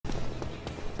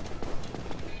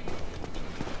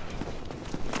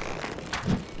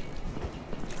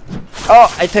Oh,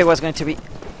 I thought it was going to be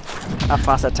a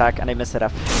fast attack and I messed it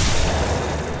up.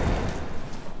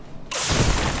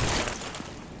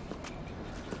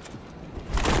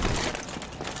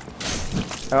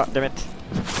 Oh, damn it.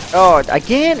 Oh,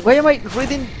 again? Why am I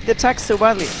reading the text so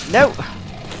badly? No!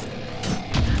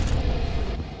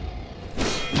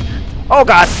 Oh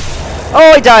god!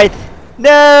 Oh, I died!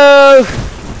 No!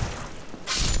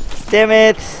 Damn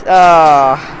it!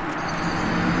 Oh.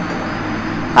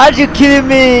 Are you kidding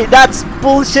me? That's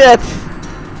bullshit!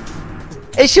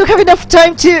 I should have enough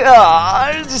time to...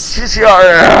 I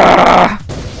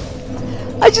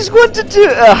just wanted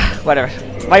to... whatever.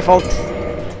 My fault.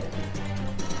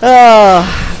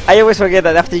 I always forget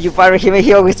that after you parry him,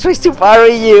 he always tries to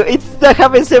parry you. That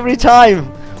happens every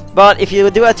time. But if you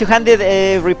do a two-handed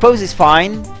repose is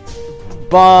fine.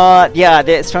 But yeah,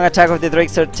 the strong attack of the Drake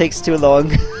Sword takes too long.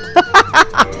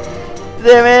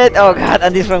 Damn it! Oh god,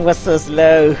 and this one was so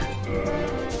slow.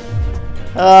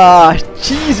 Ah,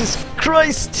 Jesus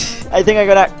Christ! I think I'm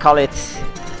gonna call it.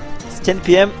 It's 10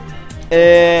 PM,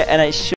 and I should.